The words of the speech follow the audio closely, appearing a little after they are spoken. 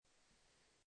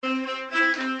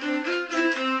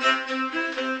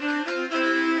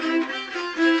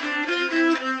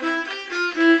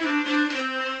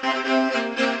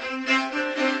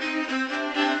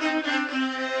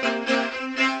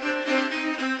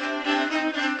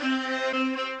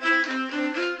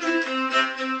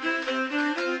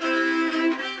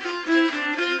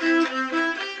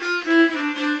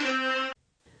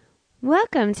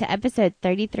Welcome to episode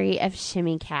 33 of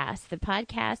Shimmy Cast, the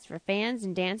podcast for fans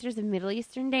and dancers of Middle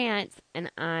Eastern dance,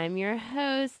 and I'm your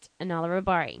host, Anala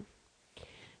Rabari.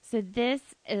 So this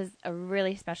is a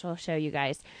really special show, you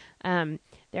guys. There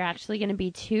are actually going to be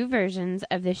two versions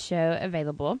of this show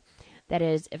available. That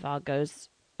is, if all goes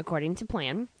according to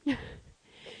plan.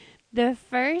 The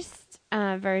first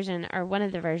version, or one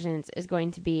of the versions, is going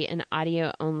to be an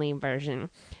audio-only version.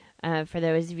 For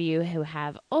those of you who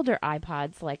have older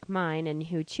iPods like mine and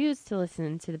who choose to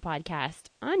listen to the podcast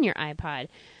on your iPod,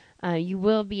 you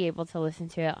will be able to listen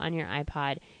to it on your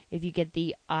iPod if you get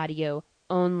the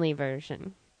audio-only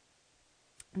version.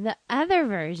 The other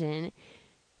version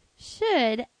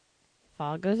should, if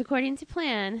all goes according to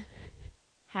plan,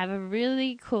 have a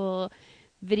really cool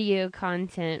video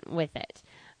content with it.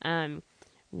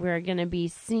 We're going to be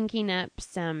syncing up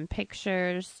some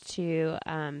pictures to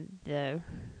the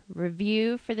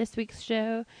review for this week's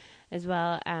show, as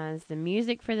well as the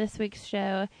music for this week's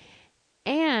show.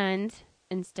 And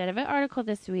instead of an article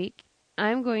this week,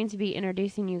 I'm going to be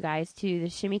introducing you guys to the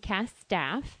ShimmyCast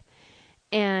staff.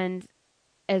 And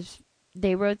as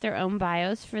they wrote their own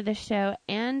bios for the show,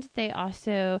 and they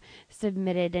also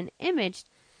submitted an image.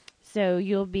 So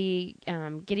you'll be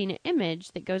getting an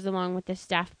image that goes along with the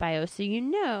staff bio, so you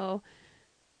know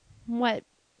what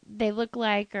they look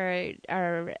like, or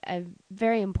are a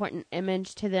very important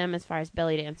image to them as far as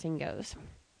belly dancing goes.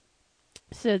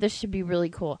 So this should be really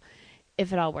cool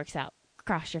if it all works out.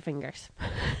 Cross your fingers.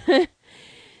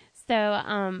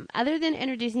 So other than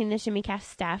introducing the ShimmyCast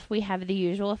staff, we have the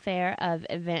usual fare of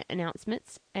event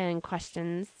announcements and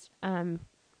questions,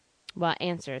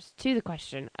 answers to the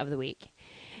question of the week.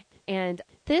 And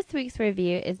this week's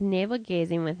review is Navel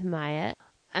Gazing with Maya,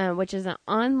 which is an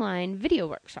online video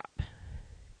workshop.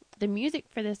 The music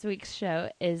for this week's show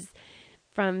is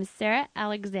from Sarah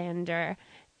Alexander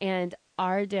and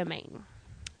Our Domain.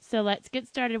 So let's get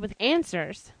started with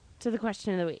answers to the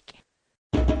question of the week.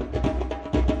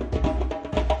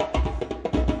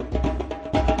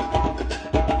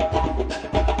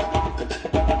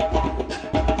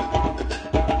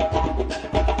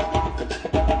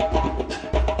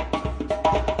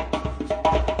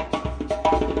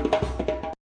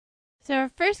 So our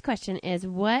first question is,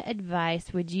 what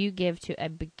advice would you give to a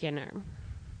beginner?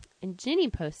 And Jenny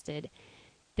posted,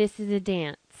 this is a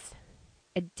dance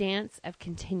of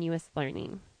continuous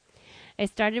learning. I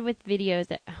started with videos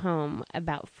at home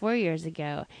about 4 years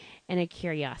ago and a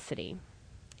curiosity.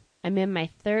 I'm in my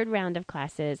third round of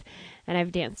classes and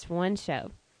I've danced one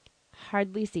show,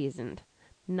 hardly seasoned,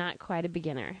 not quite a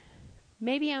beginner.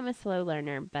 Maybe I'm a slow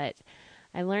learner, but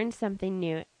I learned something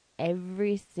new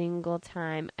every single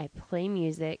time I play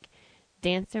music,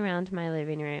 dance around my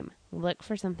living room, look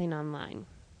for something online.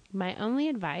 My only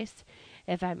advice,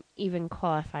 if I'm even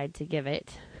qualified to give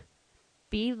it,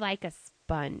 be like a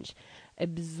sponge.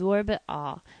 Absorb it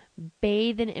all.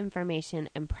 Bathe in information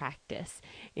and practice.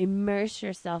 Immerse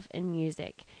yourself in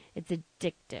music. It's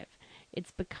addictive.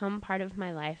 It's become part of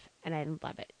my life, and I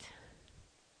love it.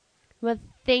 Well,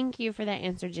 thank you for that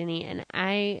answer, Jenny, and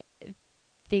I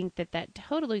think that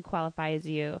totally qualifies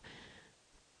you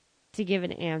to give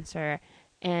an answer,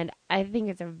 and I think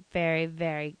it's a very,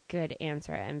 very good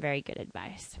answer and very good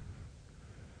advice.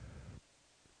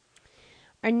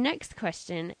 Our next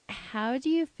question, how do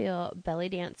you feel belly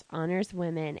dance honors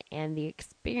women and the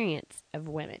experience of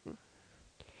women?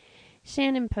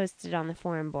 Shannon posted on the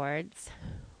forum boards,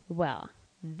 well,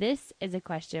 this is a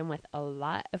question with a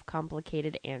lot of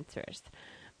complicated answers,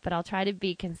 but I'll try to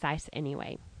be concise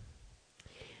anyway.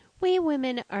 We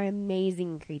women are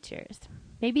amazing creatures.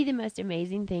 Maybe the most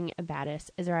amazing thing about us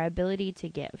is our ability to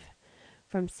give.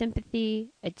 From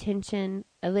sympathy, attention,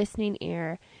 a listening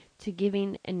ear, to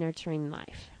giving and nurturing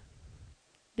life.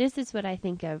 This is what I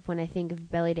think of when I think of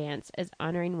belly dance as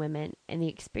honoring women and the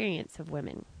experience of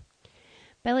women.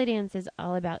 Belly dance is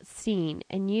all about seeing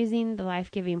and using the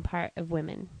life-giving part of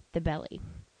women, the belly.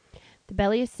 The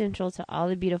belly is central to all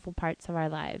the beautiful parts of our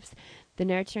lives, the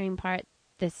nurturing part,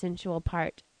 the sensual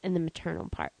part, and the maternal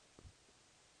part.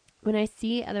 When I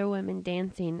see other women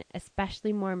dancing,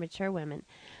 especially more mature women,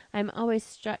 I'm always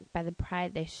struck by the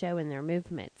pride they show in their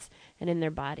movements and in their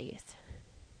bodies.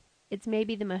 It's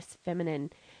maybe the most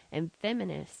feminine and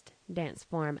feminist dance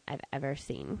form I've ever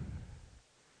seen.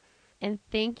 And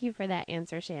thank you for that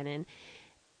answer, Shannon.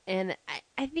 And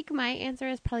I think my answer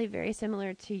is probably very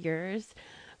similar to yours.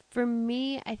 For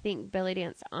me, I think belly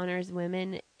dance honors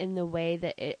women in the way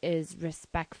that it is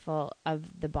respectful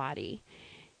of the body.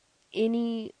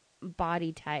 Any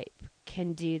body type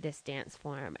can do this dance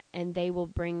form, and they will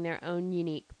bring their own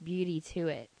unique beauty to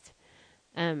it.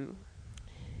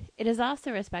 It is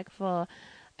also respectful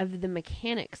of the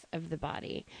mechanics of the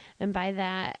body. And by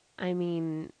that, I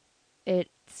mean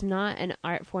it's not an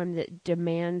art form that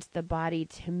demands the body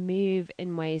to move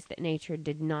in ways that nature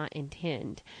did not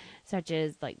intend, such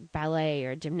as like ballet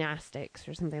or gymnastics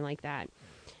or something like that.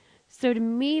 So to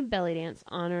me, belly dance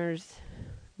honors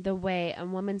the way a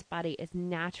woman's body is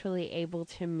naturally able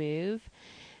to move.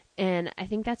 And I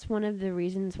think that's one of the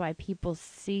reasons why people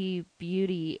see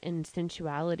beauty and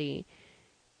sensuality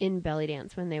in belly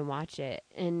dance when they watch it.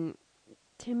 And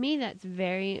to me, that's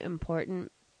very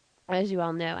important. As you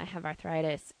all know, I have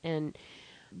arthritis, and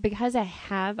because I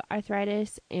have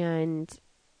arthritis and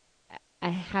I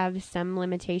have some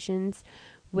limitations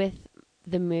with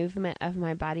the movement of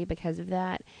my body because of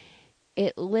that,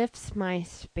 it lifts my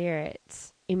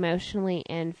spirits emotionally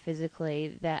and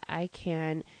physically that I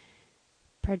can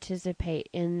participate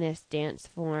in this dance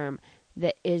form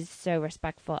that is so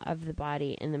respectful of the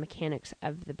body and the mechanics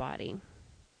of the body.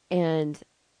 And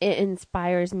it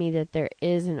inspires me that there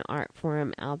is an art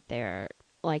form out there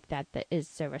like that that is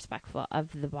so respectful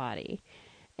of the body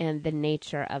and the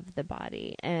nature of the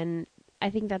body. And I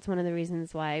think that's one of the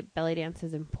reasons why belly dance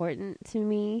is important to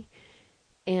me.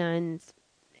 And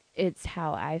it's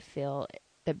how I feel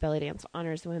that belly dance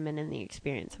honors women and the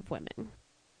experience of women.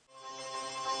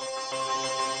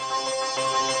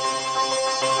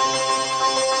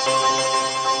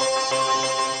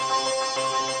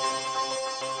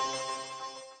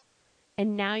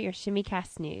 And now your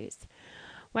ShimmyCast news.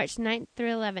 March 9th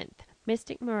through 11th,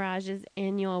 Mystic Mirage's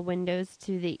annual Windows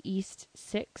to the East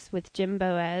 6 with Jim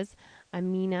Boaz,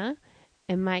 Amina,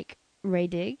 and Mike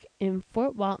Raydig in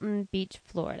Fort Walton Beach,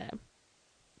 Florida.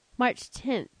 March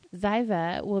 10th,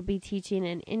 Ziva will be teaching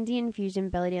an Indian fusion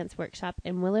belly dance workshop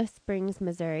in Willow Springs,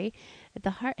 Missouri at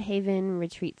the Heart Haven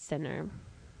Retreat Center.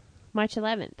 March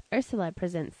 11th, Ursula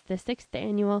presents the 6th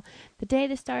annual The Day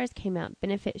the Stars Came Out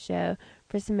benefit show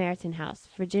for Samaritan House,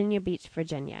 Virginia Beach,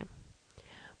 Virginia.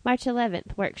 March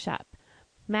 11th, workshop,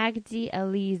 Magdi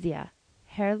Elysia,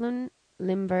 Haarlem,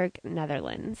 Limburg,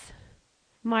 Netherlands.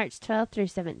 March 12th through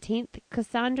 17th,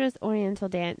 Cassandra's Oriental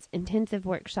Dance Intensive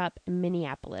Workshop in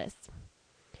Minneapolis.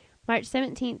 March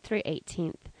 17th through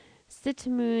 18th,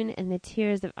 Sitamoon and the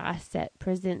Tears of Aset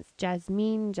presents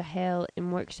Jasmine Jahel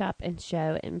in workshop and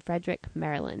show in Frederick,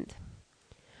 Maryland.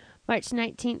 March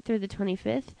 19th through the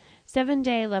 25th,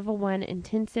 7-day Level 1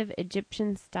 Intensive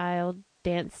Egyptian-Style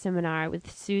Dance Seminar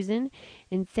with Susan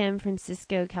in San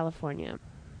Francisco, California.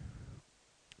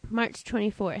 March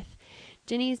 24th,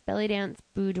 Ginny's Belly Dance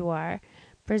Boudoir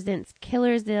presents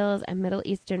Killer Zills and Middle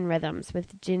Eastern Rhythms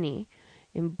with Ginny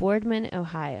in Boardman,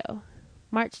 Ohio.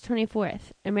 March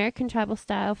 24th, American Tribal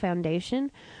Style Foundation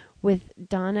with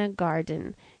Donna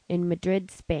Garden in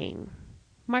Madrid, Spain.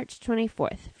 March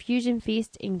 24th, Fusion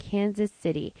Feast in Kansas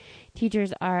City.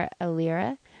 Teachers are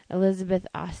Alira, Elizabeth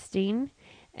Austin,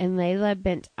 and Layla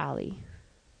Bint Ali.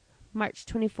 March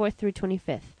 24th through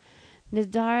 25th,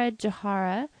 Nadara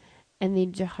Johara and the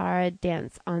Johara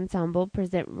Dance Ensemble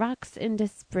present Rocks into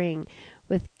Spring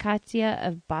with Katya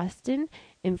of Boston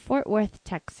in Fort Worth,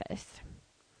 Texas.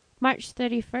 March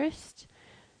 31st,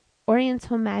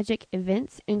 Oriental Magic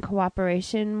Events in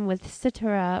cooperation with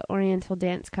Sitara Oriental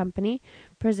Dance Company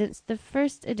presents the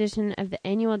first edition of the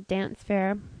annual dance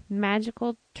fair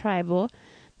Magical Tribal,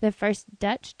 the first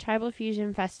Dutch tribal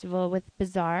fusion festival with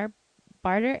bazaar,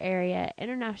 barter area,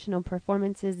 international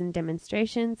performances and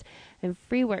demonstrations, and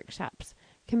free workshops,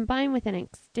 combined with an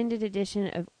extended edition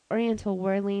of Oriental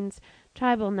Whirlings,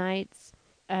 Tribal Nights,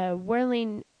 a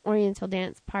whirling Oriental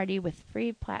dance party with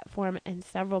free platform and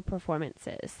several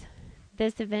performances.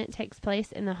 This event takes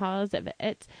place in the halls of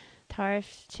Het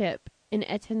Tarifschip in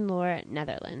Etten-Leur,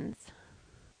 Netherlands.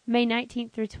 May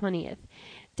 19th through 20th,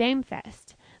 Dame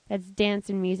Fest, that's Dance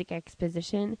and Music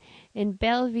Exposition, in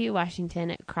Bellevue, Washington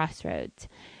at Crossroads.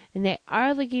 And they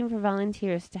are looking for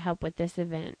volunteers to help with this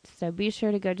event, so be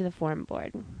sure to go to the forum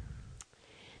board.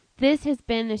 This has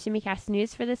been the ShimmyCast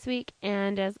News for this week,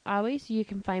 and as always, you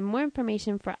can find more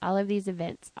information for all of these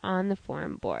events on the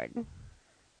forum board.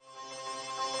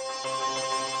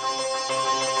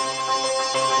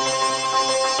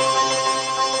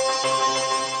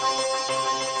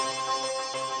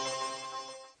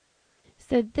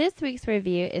 So this week's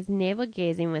review is Navel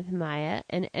Gazing with Maya,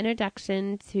 an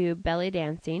introduction to belly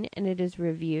dancing, and it is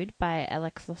reviewed by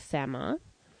Alexa Sama.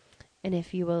 And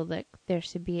if you will look, there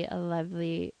should be a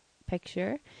lovely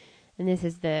picture, and this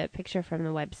is the picture from the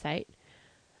website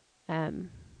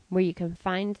where you can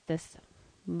find this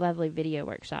lovely video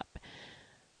workshop.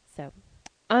 So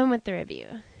on with the review.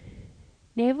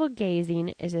 Navel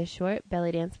Gazing is a short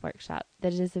belly dance workshop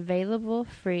that is available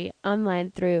free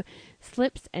online through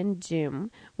Slips and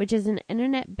Zoom, which is an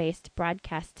internet-based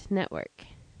broadcast network.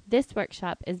 This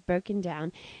workshop is broken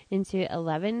down into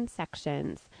 11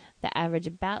 sections that average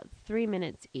about 3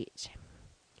 minutes each,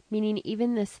 meaning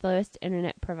even the slowest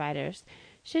internet providers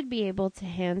should be able to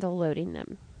handle loading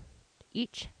them.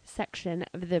 Each section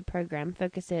of the program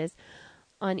focuses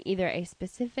on either a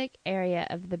specific area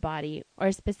of the body or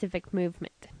a specific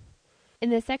movement. In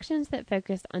the sections that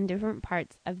focus on different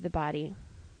parts of the body,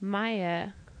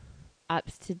 Maya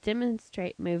opts to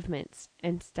demonstrate movements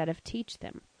instead of teach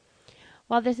them.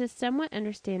 While this is somewhat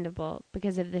understandable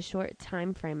because of the short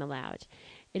time frame allowed,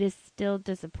 it is still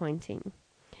disappointing,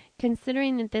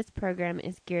 considering that this program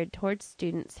is geared towards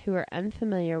students who are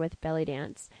unfamiliar with belly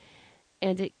dance,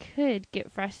 and it could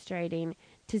get frustrating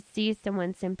to see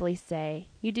someone simply say,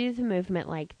 "You do the movement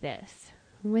like this,"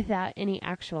 without any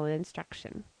actual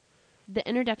instruction. The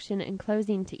introduction and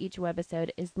closing to each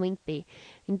webisode is lengthy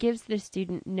and gives the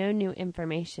student no new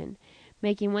information,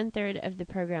 making 1/3 of the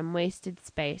program wasted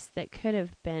space that could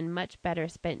have been much better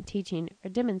spent teaching or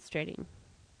demonstrating.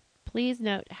 Please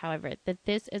note, however, that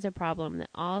this is a problem that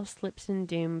all Slips and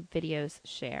Doom videos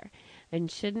share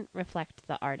and shouldn't reflect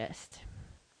the artist.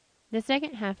 The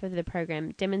second half of the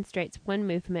program demonstrates one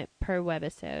movement per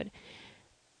webisode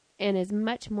and is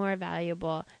much more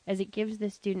valuable as it gives the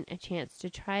student a chance to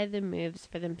try the moves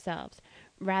for themselves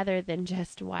rather than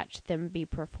just watch them be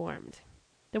performed.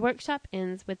 The workshop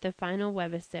ends with the final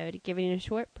webisode giving a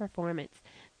short performance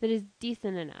that is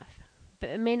decent enough, but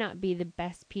it may not be the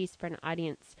best piece for an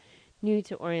audience new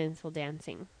to Oriental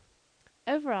dancing.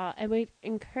 Overall, I would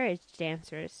encourage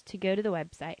dancers to go to the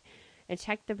website and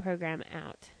check the program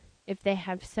out if they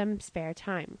have some spare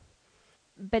time.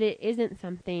 But it isn't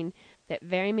something that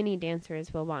very many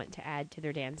dancers will want to add to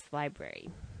their dance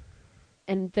library.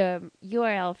 And the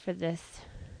URL for this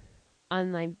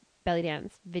online belly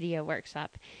dance video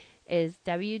workshop is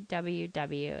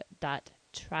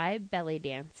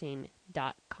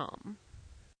www.trybellydancing.com.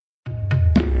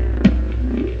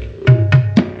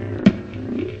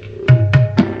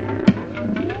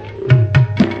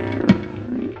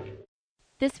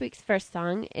 This week's first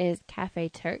song is Cafe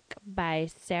Turk by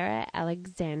Sarah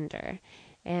Alexander,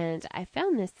 and I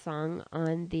found this song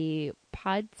on the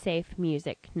PodSafe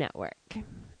Music Network.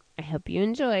 I hope you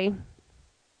enjoy.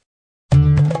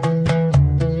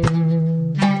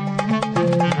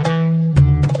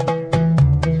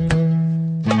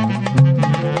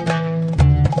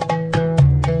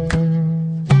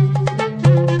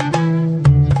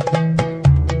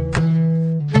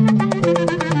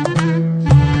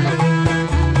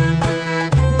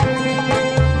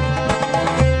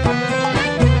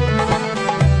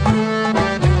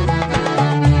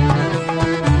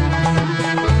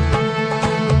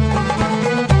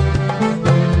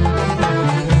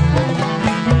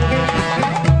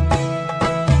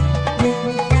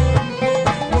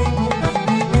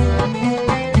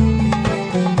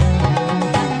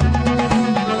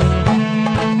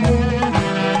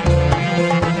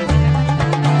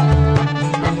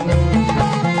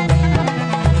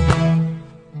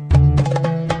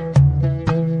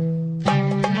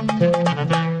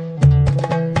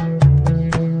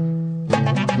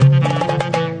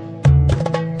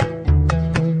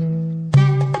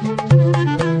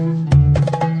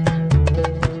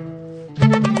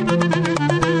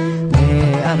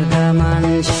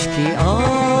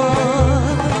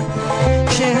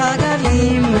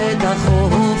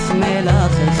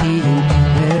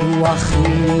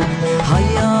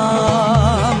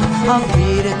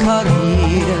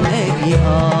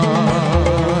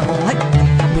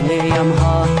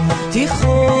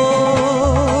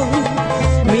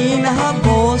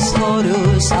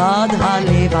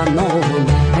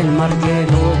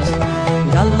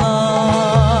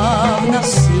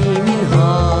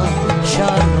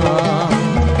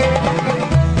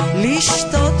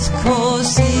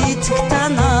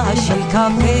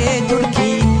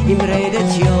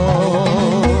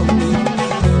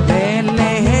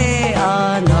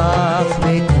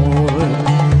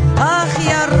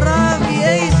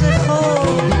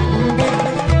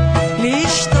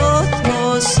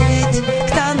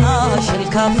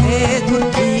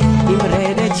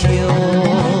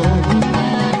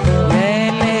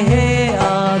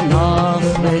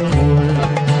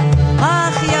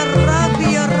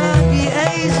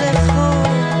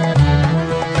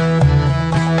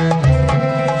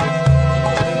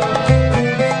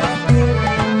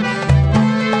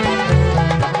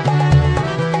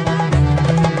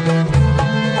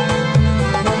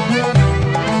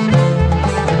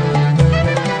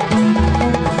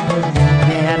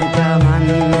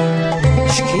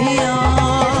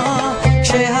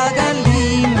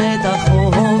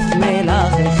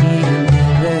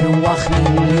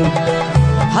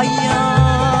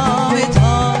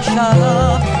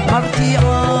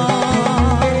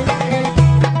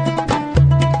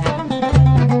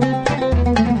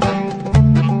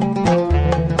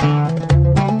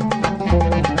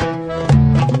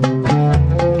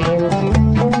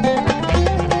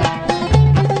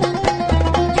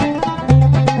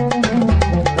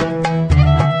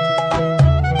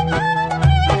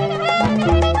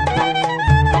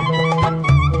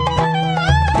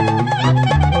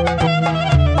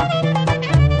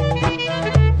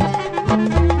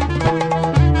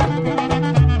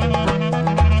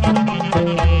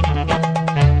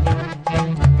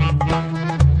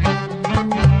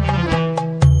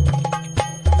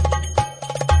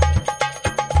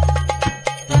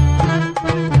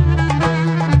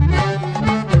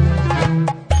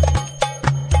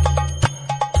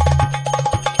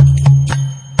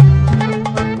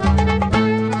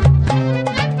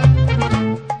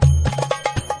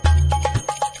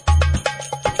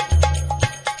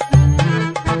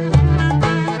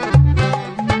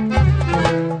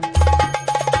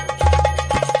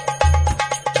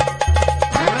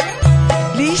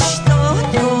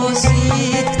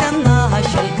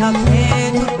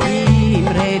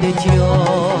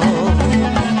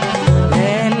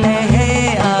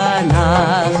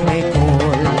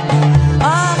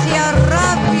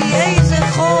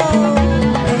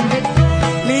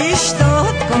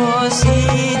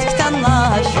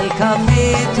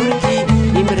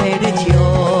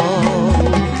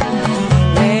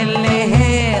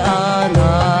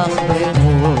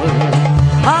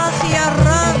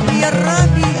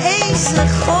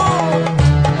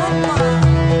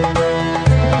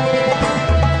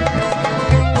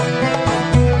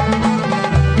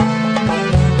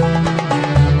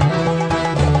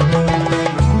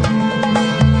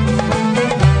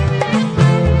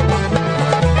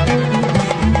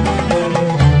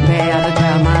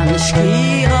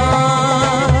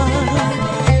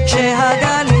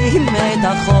 את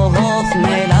החוף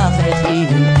מלחכים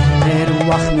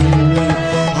ברוח מימי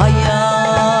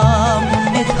הים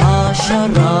את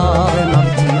השרב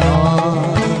מרתיעה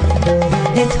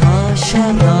את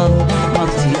השרב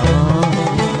מרתיעה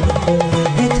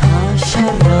את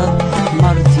השרב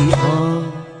מרתיעה.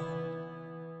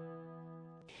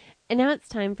 And now it's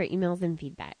time for emails and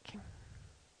feedback.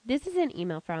 This is an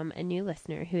email from a new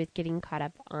listener who is getting caught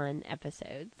up on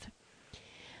episodes.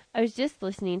 I was just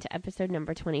listening to episode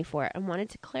number 24 and wanted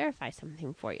to clarify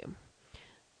something for you.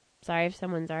 Sorry if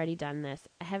someone's already done this.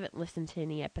 I haven't listened to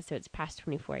any episodes past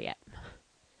 24 yet.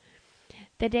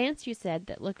 The dance you said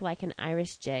that looked like an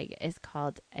Irish jig is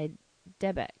called a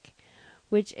debek,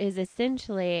 which is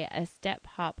essentially a step,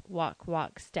 hop, walk,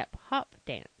 walk, step, hop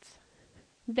dance.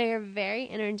 They are very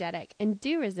energetic and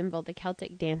do resemble the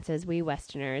Celtic dances we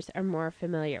Westerners are more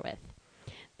familiar with.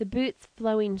 The boots,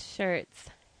 flowing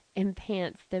shirts, and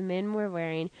pants the men were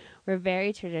wearing were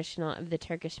very traditional of the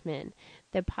Turkish men,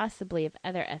 though possibly of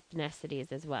other ethnicities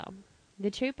as well.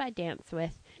 The troupe I danced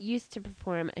with used to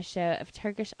perform a show of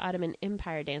Turkish Ottoman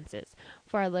Empire dances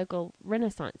for our local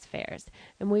Renaissance fairs,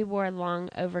 and we wore long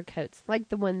overcoats like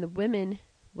the one the women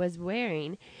was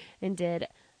wearing and did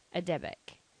a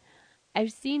debek.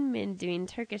 I've seen men doing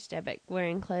Turkish debek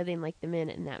wearing clothing like the men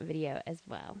in that video as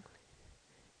well.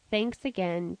 Thanks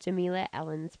again, Jamila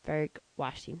Ellensburg,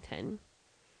 Washington.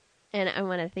 And I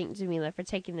want to thank Jamila for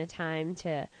taking the time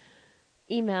to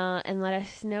email and let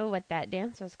us know what that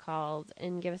dance was called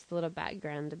and give us a little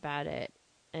background about it.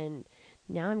 And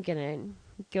now I'm going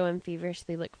to go and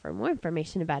feverishly look for more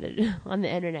information about it on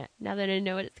the internet now that I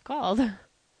know what it's called.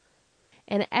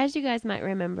 And as you guys might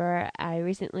remember, I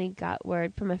recently got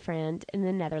word from a friend in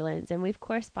the Netherlands, and we've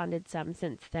corresponded some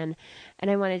since then,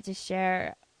 and I wanted to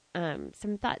share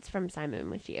some thoughts from Simon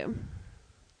with you.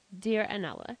 Dear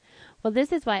Anala, well,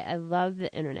 this is why I love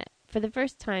the internet. For the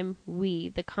first time, we,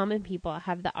 the common people,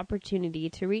 have the opportunity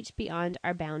to reach beyond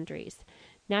our boundaries,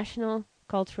 national,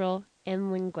 cultural,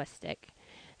 and linguistic,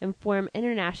 and form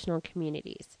international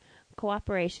communities,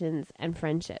 cooperations, and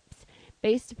friendships,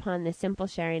 based upon the simple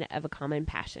sharing of a common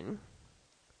passion.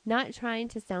 Not trying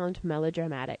to sound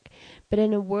melodramatic, but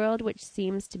in a world which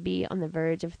seems to be on the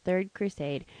verge of third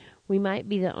crusade, we might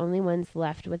be the only ones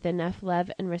left with enough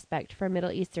love and respect for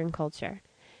Middle Eastern culture,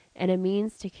 and a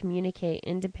means to communicate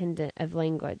independent of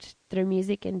language through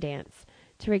music and dance,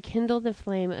 to rekindle the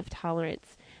flame of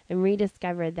tolerance and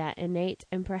rediscover that innate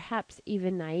and perhaps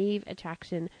even naive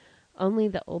attraction only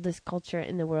the oldest culture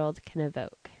in the world can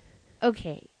evoke.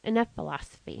 Okay, enough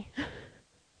philosophy.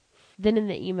 Then in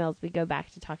the emails, we go back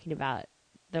to talking about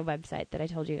the website that I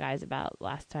told you guys about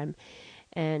last time.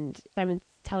 And Simon's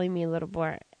telling me a little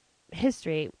more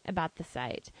history about the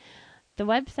site. The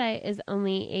website is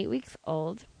only 8 weeks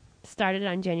old, started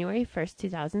on January 1st,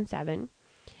 2007.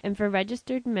 And for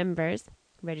registered members,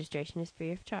 registration is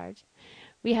free of charge.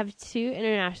 We have 2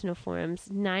 international forums,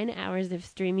 9 hours of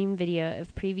streaming video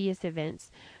of previous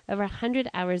events, over 100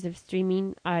 hours of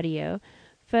streaming audio,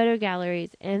 photo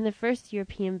galleries, and the first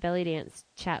European belly dance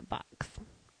chat box.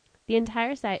 The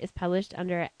entire site is published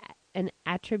under an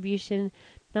attribution,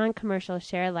 non-commercial,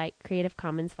 share-alike Creative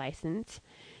Commons license.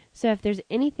 So if there's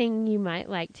anything you might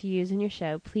like to use in your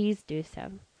show, please do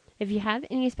so. If you have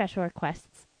any special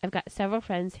requests, I've got several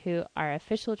friends who are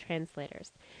official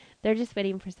translators. They're just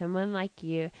waiting for someone like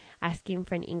you asking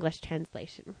for an English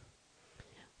translation.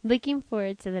 Looking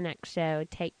forward to the next show.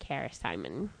 Take care,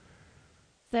 Simon.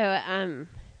 So,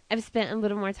 I've spent a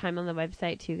little more time on the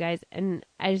website too, guys, and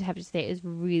I just have to say it's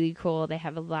really cool. They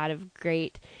have a lot of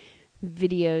great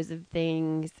videos of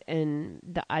things, and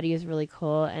the audio is really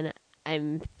cool, and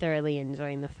I'm thoroughly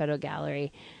enjoying the photo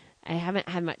gallery. I haven't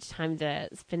had much time to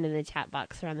spend in the chat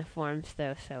box or on the forums,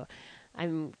 though, so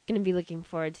I'm going to be looking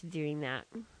forward to doing that.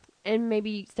 And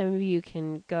maybe some of you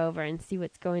can go over and see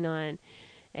what's going on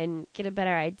and get a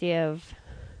better idea of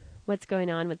what's going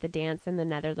on with the dance in the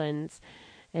Netherlands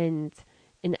and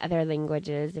in other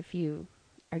languages if you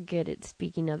are good at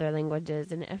speaking other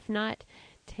languages. And if not,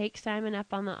 take Simon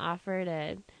up on the offer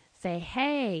to say,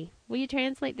 hey, will you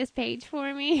translate this page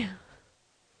for me?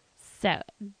 So,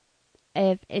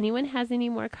 if anyone has any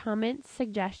more comments,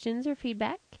 suggestions, or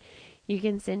feedback, you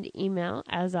can send email,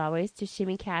 as always, to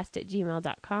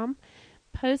shimmycast@gmail.com.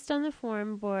 Post on the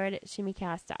forum board at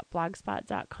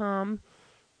shimmycast.blogspot.com.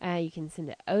 You can send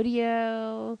it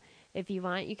audio. If you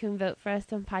want, you can vote for us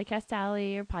on Podcast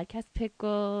Alley or Podcast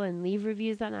Pickle and leave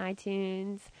reviews on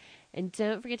iTunes. And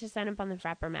don't forget to sign up on the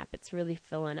Frapper map. It's really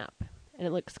filling up, and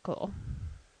it looks cool.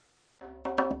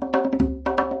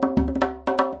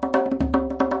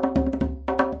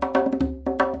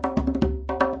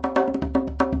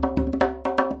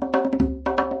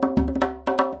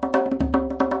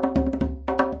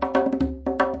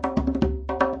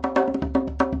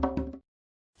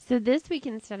 So this week,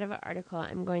 instead of an article,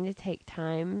 I'm going to take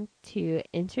time to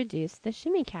introduce the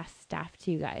ShimmyCast staff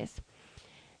to you guys.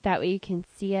 That way you can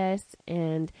see us,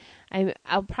 and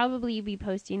I'll probably be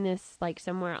posting this like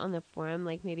somewhere on the forum,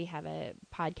 like maybe have a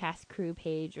podcast crew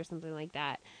page or something like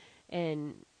that,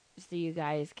 and so you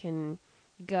guys can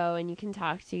go and you can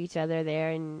talk to each other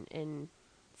there and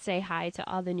say hi to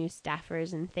all the new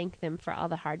staffers and thank them for all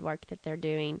the hard work that they're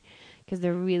doing, because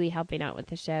they're really helping out with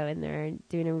the show and they're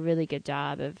doing a really good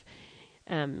job of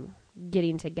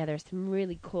getting together some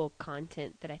really cool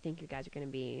content that I think you guys are going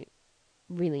to be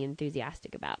really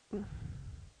enthusiastic about.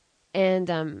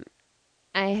 And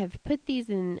I have put these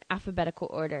in alphabetical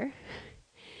order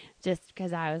just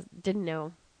because didn't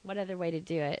know what other way to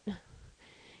do it.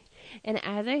 And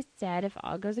as I said, if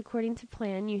all goes according to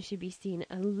plan, you should be seeing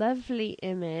a lovely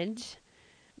image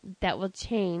that will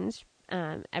change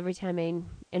every time I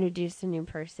introduce a new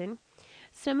person.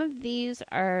 Some of these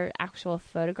are actual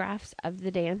photographs of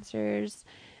the dancers.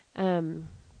 Some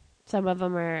of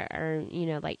them are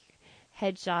like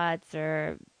headshots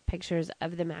or pictures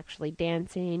of them actually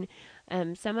dancing.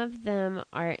 Some of them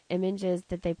are images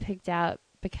that they picked out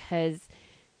because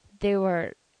they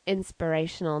were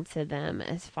inspirational to them,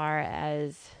 as far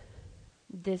as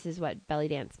this is what belly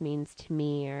dance means to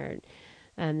me, or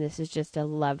this is just a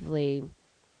lovely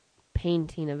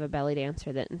painting of a belly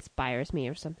dancer that inspires me,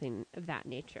 or something of that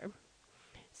nature.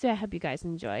 So I hope you guys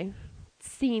enjoy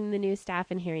seeing the new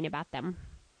staff and hearing about them.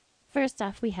 First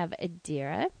off, we have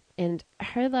Adira, and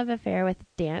her love affair with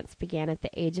dance began at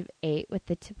the age of 8 with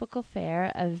the typical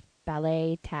fare of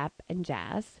ballet, tap, and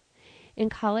jazz. In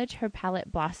college, her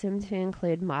palette blossomed to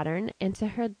include modern and, to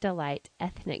her delight,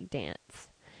 ethnic dance.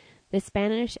 The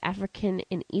Spanish, African,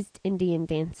 and East Indian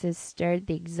dances stirred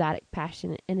the exotic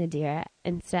passion in Adira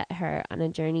and set her on a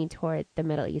journey toward the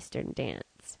Middle Eastern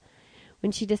dance.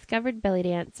 When she discovered belly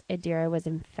dance, Adira was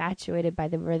infatuated by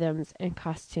the rhythms and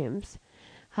costumes.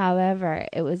 However,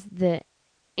 it was the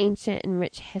ancient and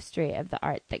rich history of the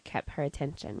art that kept her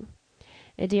attention.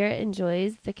 Adira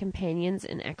enjoys the companions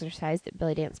and exercise that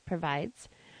belly dance provides,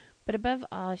 but above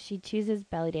all, she chooses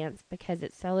belly dance because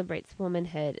it celebrates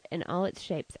womanhood in all its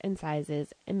shapes and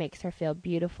sizes and makes her feel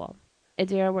beautiful.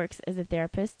 Adira works as a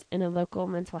therapist in a local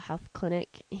mental health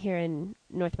clinic here in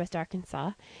Northwest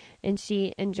Arkansas, and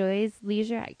she enjoys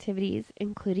leisure activities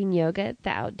including yoga, the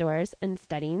outdoors, and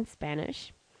studying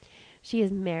Spanish. She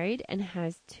is married and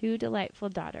has 2 delightful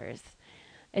daughters.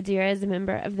 Adira is a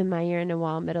member of the Mayer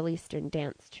Nawal Middle Eastern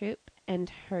Dance Troupe, and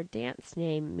her dance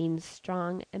name means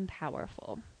strong and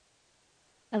powerful.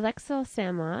 Alexel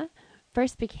Sama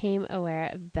first became aware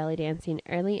of belly dancing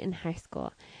early in high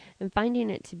school, and finding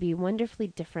it to be wonderfully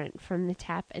different from the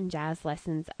tap and jazz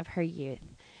lessons of her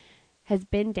youth, has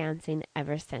been dancing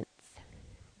ever since.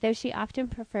 Though she often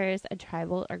prefers a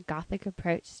tribal or gothic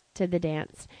approach to the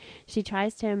dance, she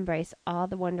tries to embrace all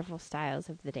the wonderful styles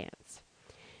of the dance.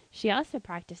 She also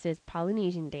practices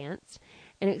Polynesian dance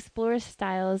and explores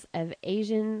styles of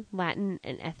Asian, Latin,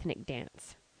 and ethnic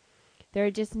dance. There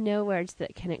are just no words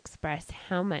that can express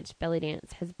how much belly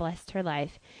dance has blessed her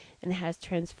life and has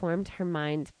transformed her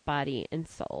mind, body, and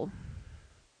soul.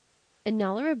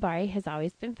 Anala Rabari has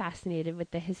always been fascinated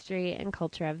with the history and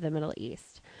culture of the Middle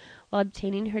East. While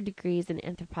obtaining her degrees in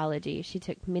anthropology, she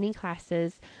took many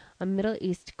classes on Middle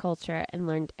East culture and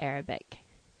learned Arabic.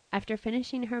 After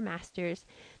finishing her master's,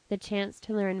 the chance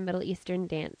to learn Middle Eastern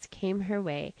dance came her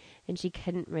way, and she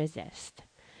couldn't resist.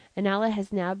 Anala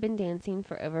has now been dancing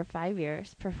for over 5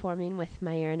 years, performing with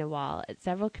Mayer Nawal at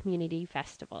several community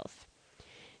festivals.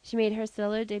 She made her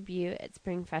solo debut at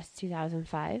Springfest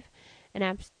 2005, and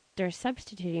after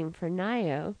substituting for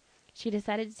Nayo, she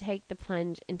decided to take the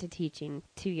plunge into teaching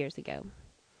 2 years ago.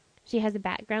 She has a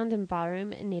background in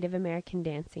ballroom and Native American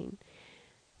dancing.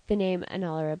 The name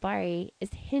Anala Rabari is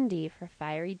Hindi for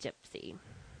fiery gypsy.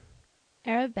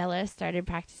 Arabella started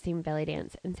practicing belly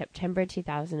dance in September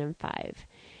 2005.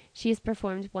 She has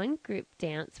performed 1 group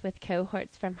dance with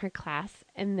cohorts from her class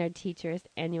and their teacher's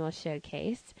annual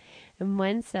showcase, and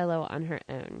 1 solo on her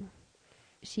own.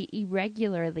 She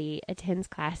irregularly attends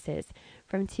classes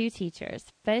from 2 teachers,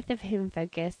 both of whom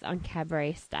focus on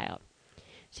cabaret style.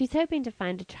 She's hoping to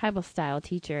find a tribal style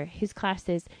teacher whose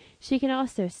classes she can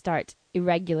also start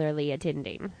irregularly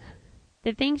attending.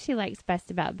 The thing she likes best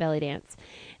about belly dance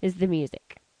is the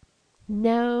music.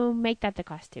 No, make that the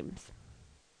costumes.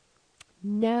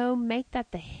 No, make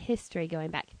that the history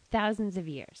going back thousands of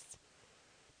years.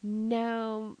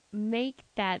 No, make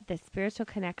that the spiritual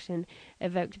connection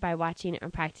evoked by watching or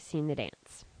practicing the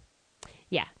dance.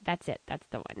 Yeah, that's it. That's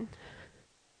the one.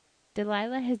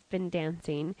 Delilah has been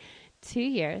dancing 2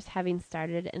 years, having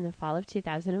started in the fall of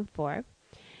 2004.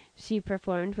 She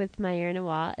performed with Meyer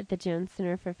Nawal at the Jones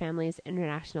Center for Families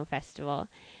International Festival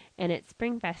and at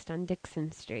Springfest on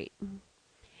Dixon Street.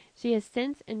 She has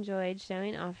since enjoyed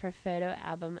showing off her photo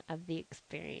album of the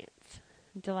experience.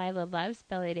 Delilah loves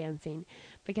belly dancing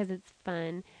because it's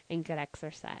fun and good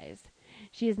exercise.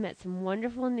 She has met some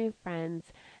wonderful new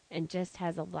friends and just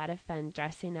has a lot of fun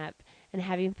dressing up and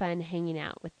having fun hanging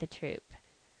out with the troupe.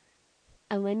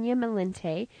 Alenia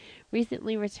Malente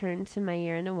recently returned to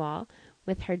Meyer Nawal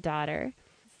with her daughter,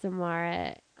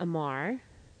 Samara Amar,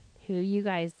 who you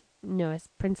guys know as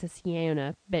Princess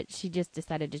Iona, but she just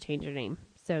decided to change her name.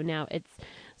 So now it's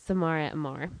Samara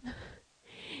Amar.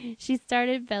 She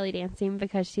started belly dancing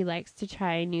because she likes to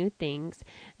try new things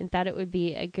and thought it would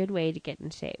be a good way to get in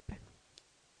shape.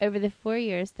 Over the 4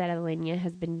 years that Alenia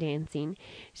has been dancing,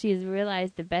 she has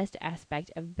realized the best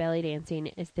aspect of belly dancing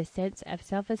is the sense of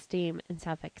self-esteem and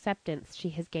self-acceptance she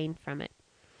has gained from it.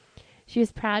 She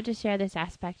was proud to share this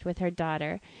aspect with her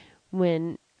daughter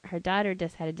when her daughter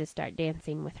decided to start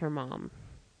dancing with her mom.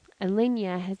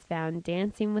 Alenia has found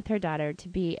dancing with her daughter to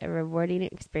be a rewarding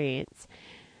experience,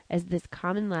 as this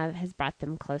common love has brought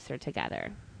them closer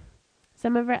together.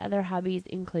 Some of her other hobbies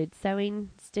include sewing,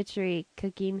 stitchery,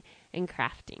 cooking, and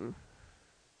crafting.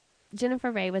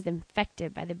 Jennifer Ray was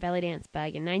infected by the belly dance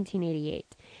bug in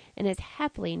 1988 and has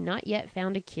happily not yet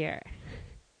found a cure.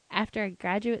 After a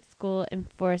graduate school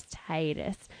enforced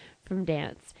hiatus from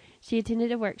dance, she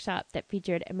attended a workshop that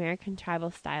featured American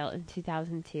tribal style in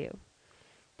 2002.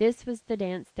 This was the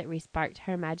dance that resparked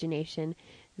her imagination,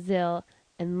 zeal,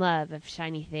 and love of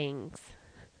shiny things.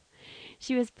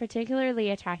 She was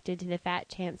particularly attracted to the Fat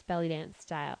Chance belly dance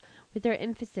style, with their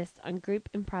emphasis on group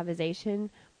improvisation,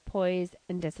 poise,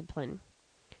 and discipline.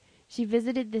 She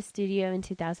visited the studio in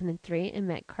 2003 and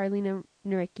met Carlina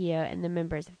Noricchio and the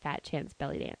members of Fat Chance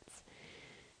Belly Dance.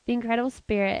 The incredible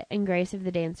spirit and grace of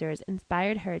the dancers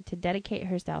inspired her to dedicate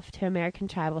herself to American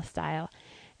tribal style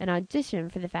and audition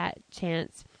for the Fat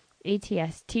Chance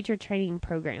ATS teacher training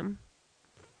program.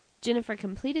 Jennifer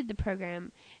completed the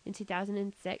program in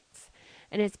 2006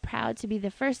 and is proud to be the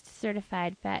first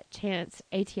certified Fat Chance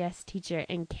ATS teacher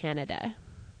in Canada.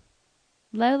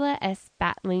 Lola S.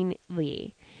 Batling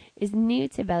Lee is new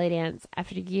to belly dance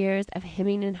after years of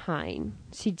hemming and hawing.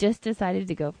 She just decided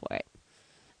to go for it.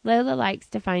 Lola likes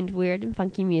to find weird and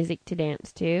funky music to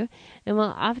dance to and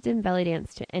will often belly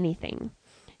dance to anything.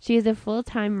 She is a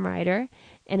full-time writer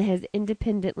and has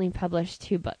independently published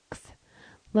 2 books.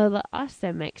 Lola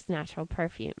also makes natural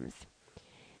perfumes.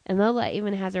 And Lola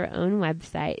even has her own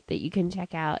website that you can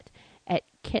check out at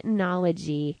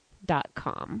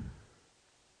kittenology.com.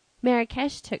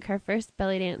 Marrakesh took her first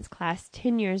belly dance class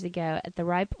 10 years ago at the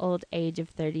ripe old age of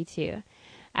 32,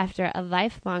 after a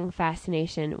lifelong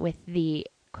fascination with the,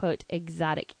 quote,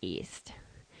 exotic East.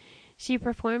 She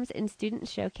performs in student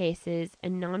showcases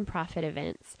and nonprofit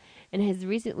events and has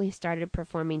recently started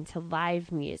performing to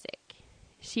live music.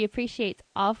 She appreciates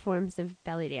all forms of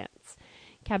belly dance,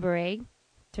 cabaret,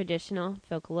 traditional,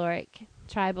 folkloric,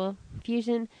 tribal,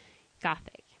 fusion,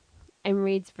 gothic, and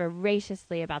reads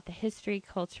voraciously about the history,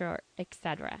 culture,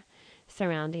 etc.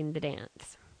 surrounding the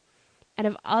dance. Out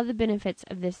of all the benefits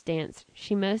of this dance,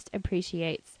 she most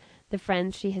appreciates the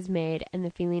friends she has made and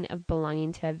the feeling of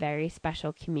belonging to a very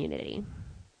special community.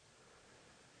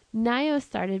 Nayo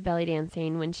started belly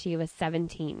dancing when she was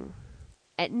 17.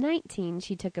 At 19,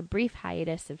 she took a brief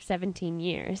hiatus of 17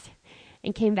 years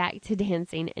and came back to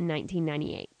dancing in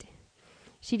 1998.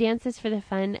 She dances for the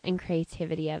fun and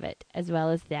creativity of it, as well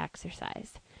as the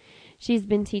exercise. She's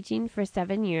been teaching for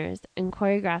 7 years and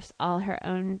choreographs all her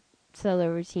own solo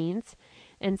routines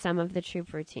and some of the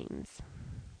troupe routines.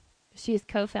 She is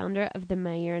co-founder of the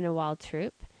Meyer Nawal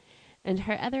troupe, and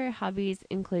her other hobbies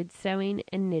include sewing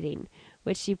and knitting,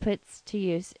 which she puts to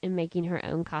use in making her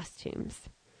own costumes.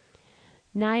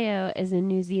 Nayo is a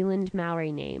New Zealand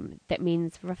Maori name that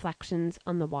means reflections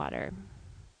on the water.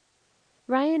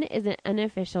 Ryan is an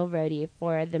unofficial roadie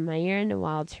for the Meyer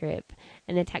Nawal troupe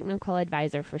and a technical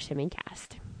advisor for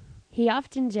Shimmycast. He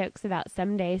often jokes about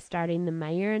someday starting the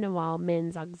Meyer Nawal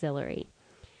Men's Auxiliary.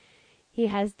 He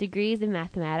has degrees in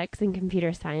mathematics and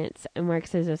computer science and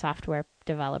works as a software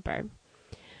developer.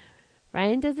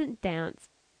 Ryan doesn't dance,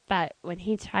 but when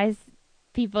he tries,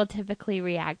 people typically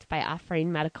react by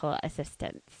offering medical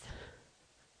assistance.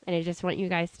 And I just want you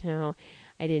guys to know,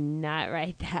 I did not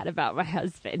write that about my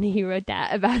husband. He wrote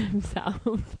that about himself.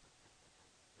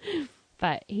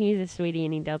 But he's a sweetie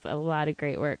and he does a lot of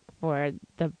great work for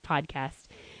the podcast,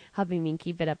 helping me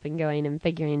keep it up and going and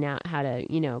figuring out how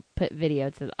to, put video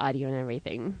to the audio and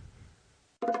everything.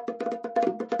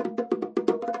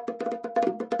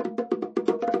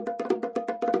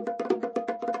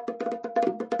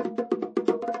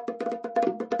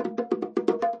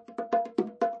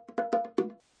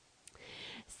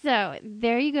 So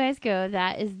there you guys go.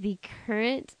 That is the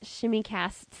current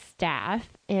ShimmyCast staff,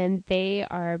 and they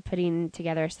are putting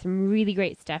together some really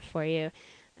great stuff for you.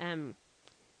 I'm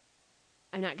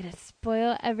not going to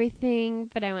spoil everything,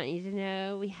 but I want you to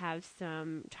know we have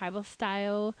some tribal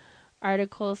style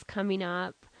articles coming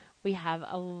up. We have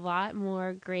a lot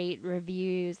more great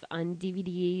reviews on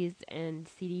DVDs and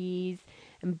CDs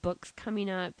and books coming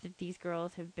up that these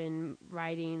girls have been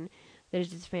writing. That is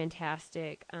just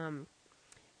fantastic.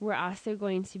 We're also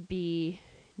going to be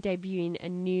debuting a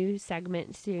new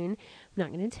segment soon. I'm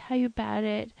not going to tell you about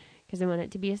it because I want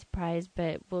it to be a surprise,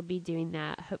 but we'll be doing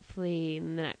that hopefully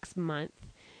in the next month.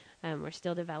 We're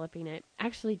still developing it.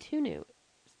 Actually, 2 new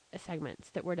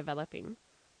segments that we're developing.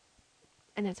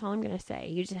 And that's all I'm going to say.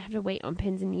 You just have to wait on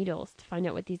pins and needles to find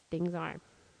out what these things are.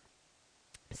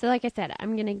 So like I said,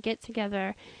 I'm going to get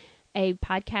together a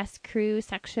podcast crew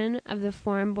section of the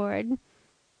forum board.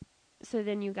 So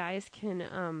then you guys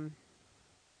can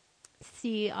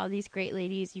see all these great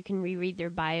ladies. You can reread their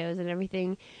bios and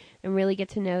everything and really get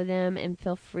to know them, and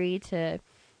feel free to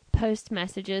post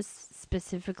messages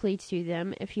specifically to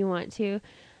them if you want to,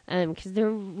 because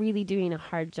they're really doing a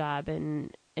hard job,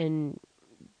 and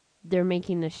they're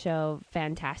making the show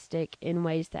fantastic in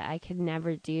ways that I could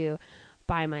never do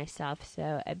by myself.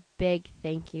 So a big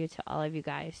thank you to all of you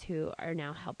guys who are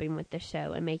now helping with the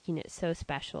show and making it so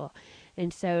special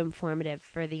and so informative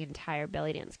for the entire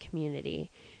belly dance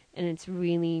community. And it's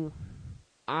really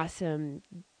awesome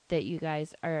that you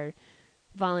guys are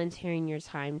volunteering your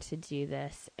time to do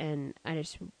this. And I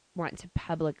just want to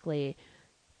publicly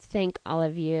thank all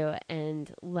of you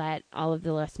and let all of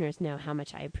the listeners know how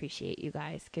much I appreciate you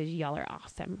guys, because y'all are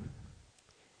awesome.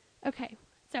 Okay.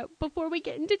 So before we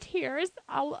get into tears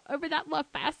all over that love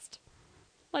fest,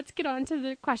 let's get on to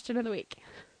the question of the week.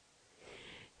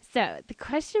 So the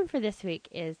question for this week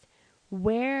is,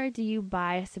 where do you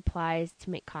buy supplies to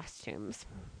make costumes?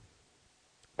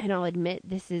 And I'll admit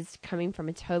this is coming from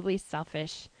a totally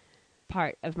selfish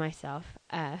part of myself.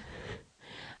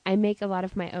 I make a lot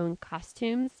of my own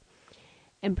costumes,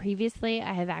 and previously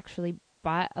I have actually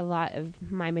bought a lot of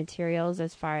my materials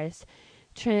as far as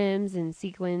trims and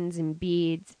sequins and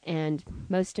beads, and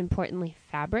most importantly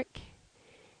fabric,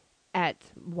 at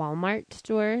Walmart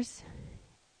stores.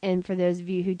 And for those of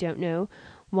you who don't know,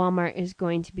 Walmart is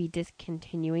going to be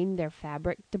discontinuing their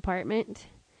fabric department.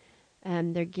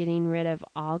 They're getting rid of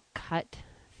all cut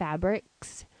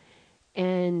fabrics,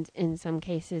 and in some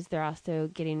cases they're also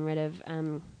getting rid of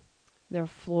their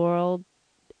floral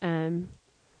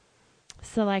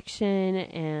selection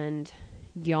and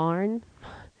yarn.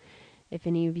 If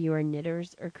any of you are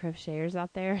knitters or crocheters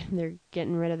out there, they're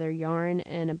getting rid of their yarn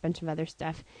and a bunch of other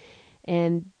stuff.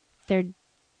 And they're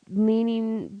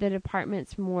leaning the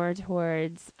departments more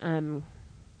towards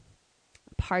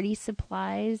party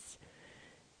supplies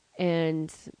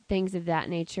and things of that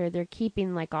nature. They're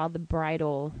keeping like all the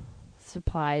bridal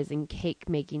supplies and cake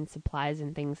making supplies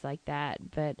and things like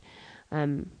that. But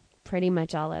pretty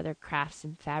much all other crafts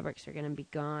and fabrics are going to be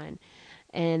gone.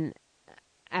 And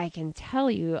I can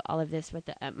tell you all of this with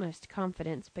the utmost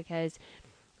confidence because,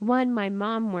 one, my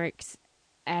mom works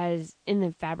as in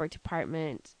the fabric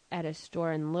department at a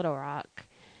store in Little Rock,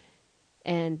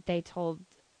 and they told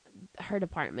her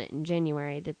department in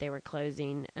January that they were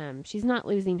closing. She's not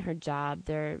losing her job.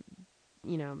 They're,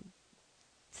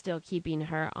 still keeping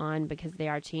her on because they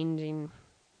are changing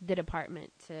the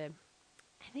department to,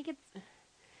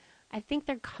 I think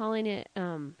they're calling it,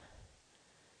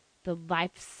 the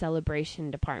life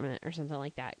celebration department or something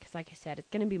like that. Because like I said, it's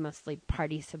going to be mostly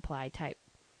party supply type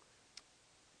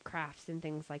crafts and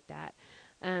things like that.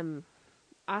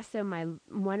 Also,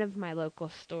 one of my local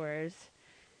stores,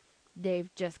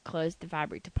 they've just closed the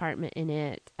fabric department in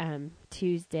it.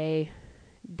 Tuesday,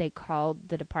 they called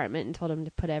the department and told them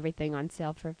to put everything on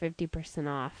sale for 50%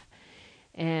 off.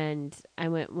 And I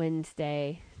went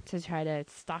Wednesday to try to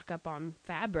stock up on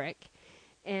fabric.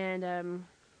 And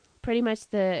pretty much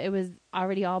it was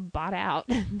already all bought out.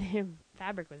 The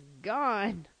fabric was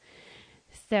gone.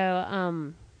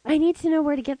 So I need to know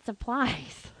where to get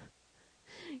supplies.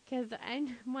 Because I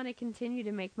want to continue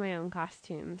to make my own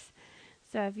costumes.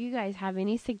 So if you guys have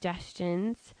any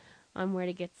suggestions on where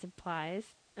to get supplies,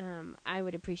 I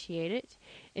would appreciate it.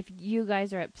 If you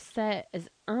guys are upset as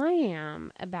I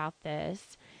am about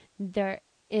this, there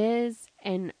is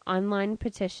an online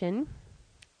petition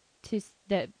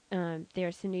that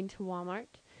they're sending to Walmart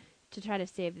to try to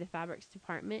save the fabrics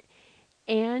department.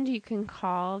 And you can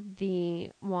call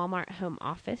the Walmart home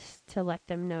office to let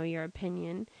them know your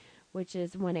opinion, which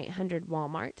is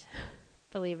 1-800-WALMART,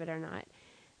 believe it or not.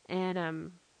 And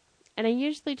I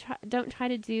usually don't try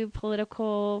to do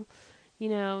political,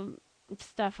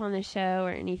 stuff on the show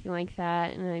or anything like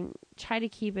that. And I try to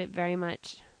keep it very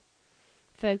much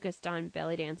focused on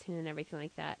belly dancing and everything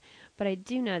like that. But I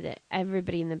do know that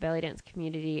everybody in the belly dance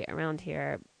community around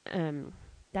here,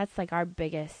 that's like our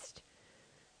biggest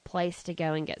place to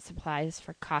go and get supplies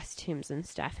for costumes and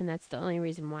stuff. And that's the only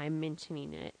reason why I'm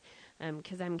mentioning it.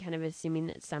 Because I'm kind of assuming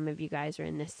that some of you guys are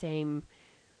in the same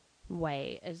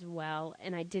way as well.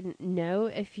 And I didn't know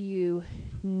if you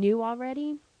knew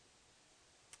already.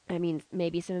 I mean,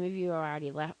 maybe some of you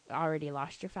are already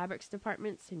lost your fabrics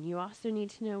departments and you also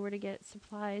need to know where to get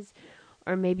supplies.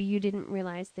 Or maybe you didn't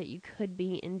realize that you could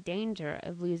be in danger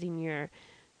of losing your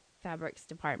fabrics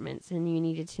departments and you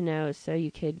needed to know so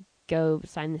you could go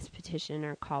sign this petition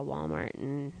or call Walmart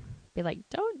and be like,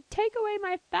 don't take away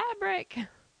my fabric.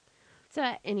 So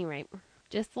at any rate,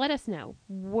 just let us know,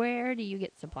 where do you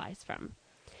get supplies from?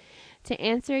 To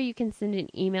answer, you can send an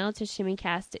email to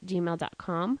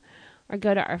shimmycast@gmail.com or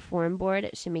go to our forum board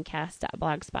at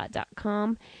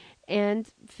shimmycast.blogspot.com and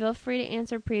feel free to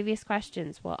answer previous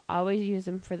questions. We'll always use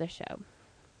them for the show.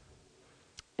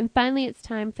 And finally, it's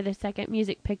time for the second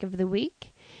music pick of the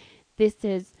week. This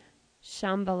is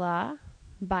Shambhala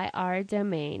by Our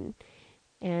Domain,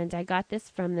 and I got this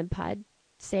from the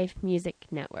PodSafe Music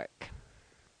Network.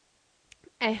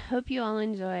 I hope you all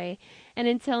enjoy, and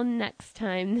until next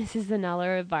time, this is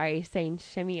Anala Rabari saying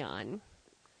shimmy on.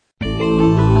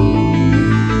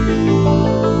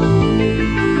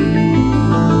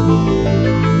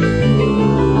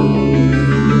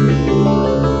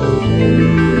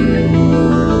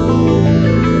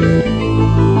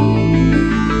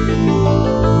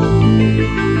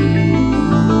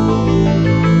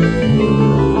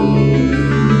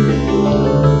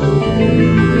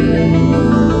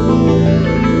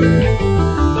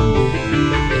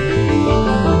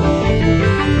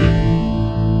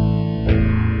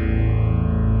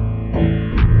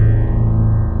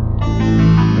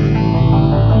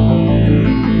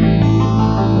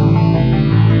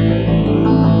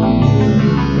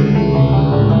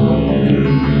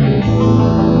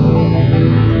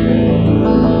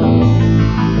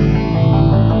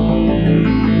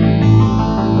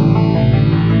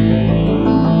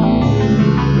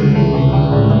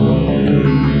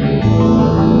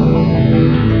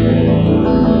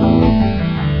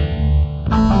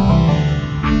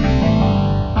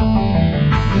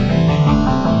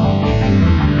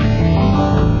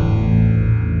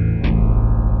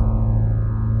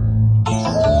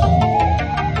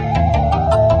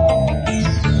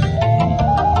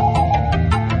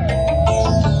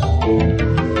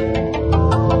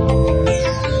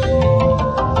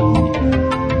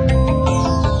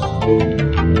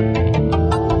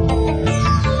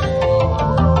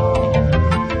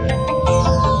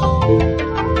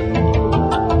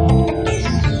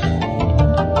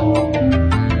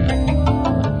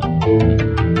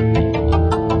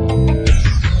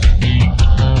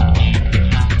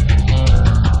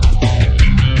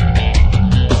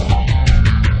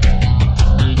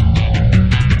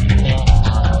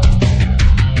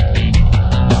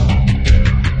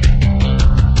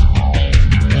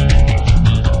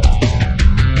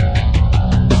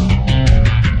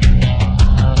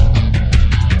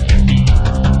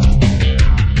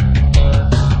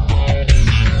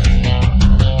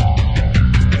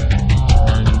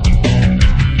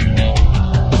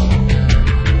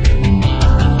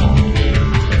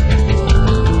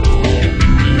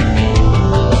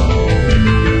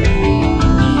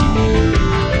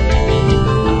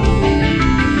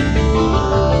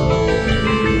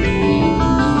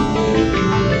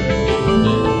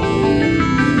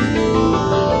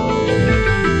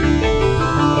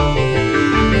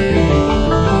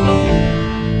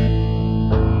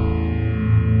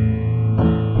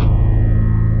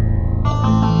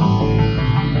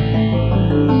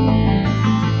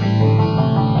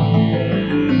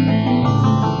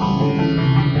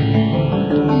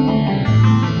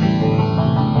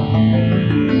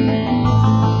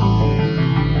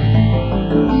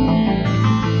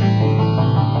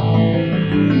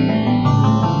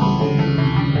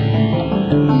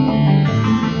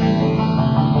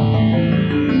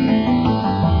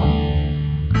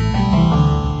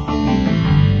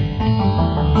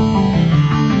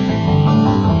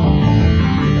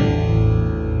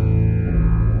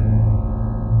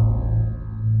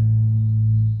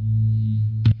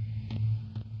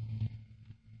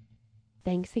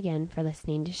 Thanks again for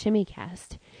listening to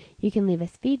ShimmyCast. You can leave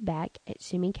us feedback at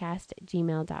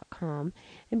shimmycast@gmail.com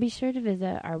and be sure to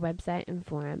visit our website and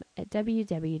forum at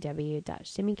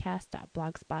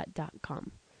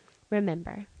www.shimmycast.blogspot.com.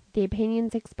 Remember, the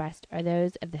opinions expressed are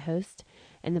those of the host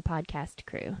and the podcast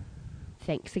crew.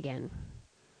 Thanks again.